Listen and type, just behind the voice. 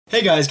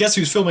Hey guys, guess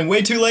who's filming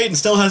way too late and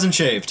still hasn't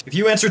shaved? If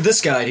you answered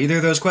this guy to either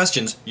of those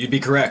questions, you'd be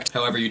correct.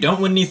 However, you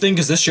don't win anything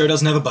because this show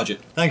doesn't have a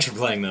budget. Thanks for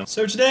playing though.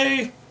 So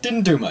today,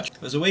 didn't do much.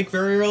 Was awake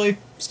very early,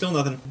 still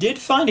nothing. Did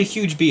find a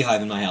huge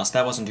beehive in my house,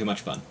 that wasn't too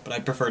much fun. But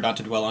I'd prefer not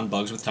to dwell on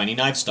bugs with tiny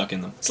knives stuck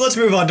in them. So let's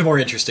move on to more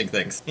interesting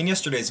things. In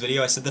yesterday's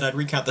video, I said that I'd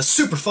recount the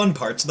super fun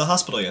parts of the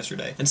hospital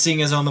yesterday. And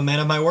seeing as I'm a man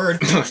of my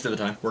word, most of the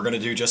time, we're gonna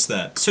do just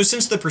that. So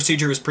since the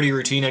procedure was pretty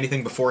routine,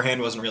 anything beforehand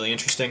wasn't really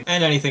interesting,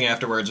 and anything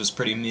afterwards was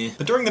pretty meh.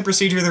 But during the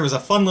procedure, there was a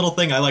fun little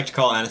thing I like to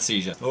call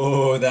anesthesia.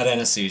 Oh, that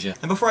anesthesia.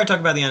 And before I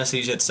talk about the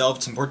anesthesia itself,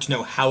 it's important to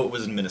know how it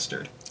was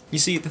administered. You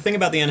see, the thing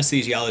about the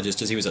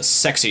anesthesiologist is he was a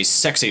sexy,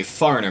 sexy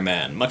foreigner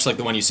man, much like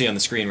the one you see on the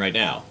screen right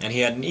now. And he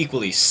had an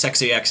equally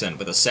sexy accent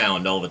with a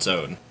sound all of its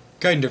own.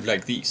 Kind of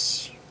like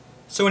this.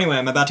 So anyway,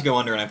 I'm about to go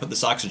under and I put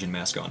this oxygen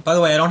mask on. By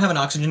the way, I don't have an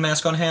oxygen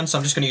mask on hand, so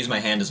I'm just gonna use my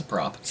hand as a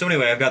prop. So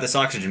anyway, I've got this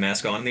oxygen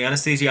mask on, and the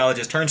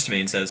anesthesiologist turns to me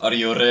and says, "Are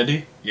you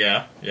ready?"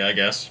 Yeah, I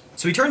guess.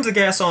 So he turns the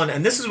gas on,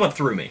 and this is what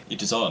threw me.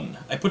 It is on.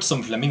 I put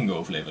some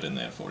flamingo flavor in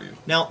there for you.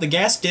 Now, the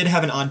gas did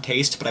have an odd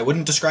taste, but I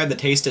wouldn't describe the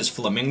taste as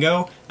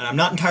flamingo, and I'm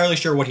not entirely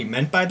sure what he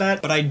meant by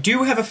that, but I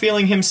do have a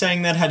feeling him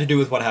saying that had to do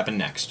with what happened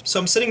next. So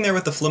I'm sitting there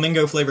with the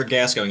flamingo flavored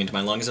gas going into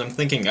my lungs, and I'm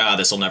thinking,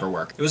 this'll never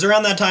work. It was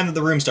around that time that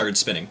the room started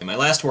spinning, and my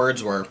last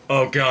words were,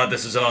 "Oh god,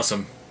 this is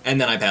awesome." And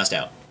then I passed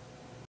out.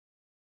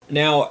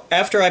 Now,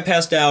 after I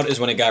passed out is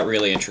when it got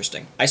really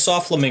interesting. I saw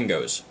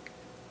flamingos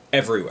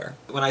everywhere.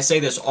 When I say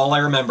this, all I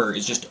remember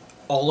is just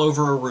all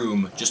over a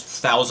room, just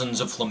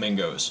thousands of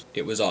flamingos.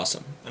 It was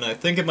awesome. And I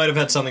think it might have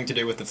had something to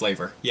do with the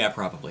flavor. Yeah,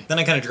 probably. Then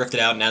I kind of drifted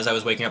out, and as I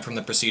was waking up from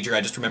the procedure,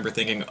 I just remember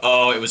thinking,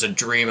 oh, it was a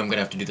dream, I'm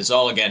gonna have to do this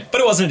all again. But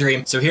it wasn't a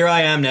dream. So here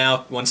I am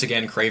now, once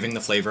again, craving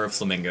the flavor of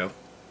flamingo.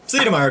 See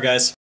you tomorrow,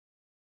 guys.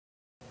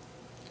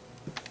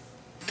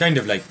 Kind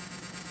of like